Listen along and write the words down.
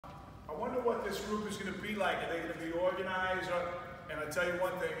I wonder what this group is going to be like. Are they going to be organized? And I tell you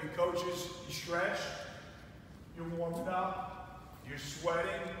one thing, you coaches, you stretch, you're warming up, you're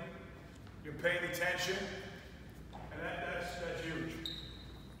sweating, you're paying attention, and that's huge.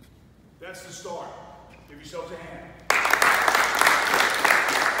 That's the start. Give yourselves a hand.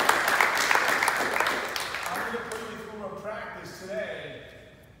 I'm going to put you through a practice today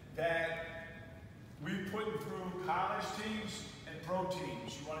that we're putting through college teams and pro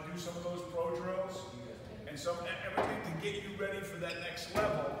teams. You want to do some of those pro drills and everything to get you ready for that next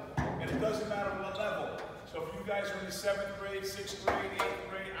level. And it doesn't matter what level. So if you guys are in the 7th grade, 6th grade, 8th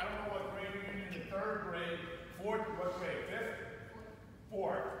grade, I don't know what grade you're in the 3rd grade, 4th, what grade? 5th?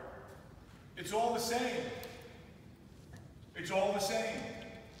 4th. It's all the same. It's all the same.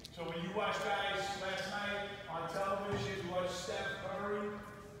 So when you watch guys last night on television, you watch Steph Curry,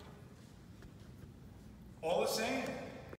 all the same.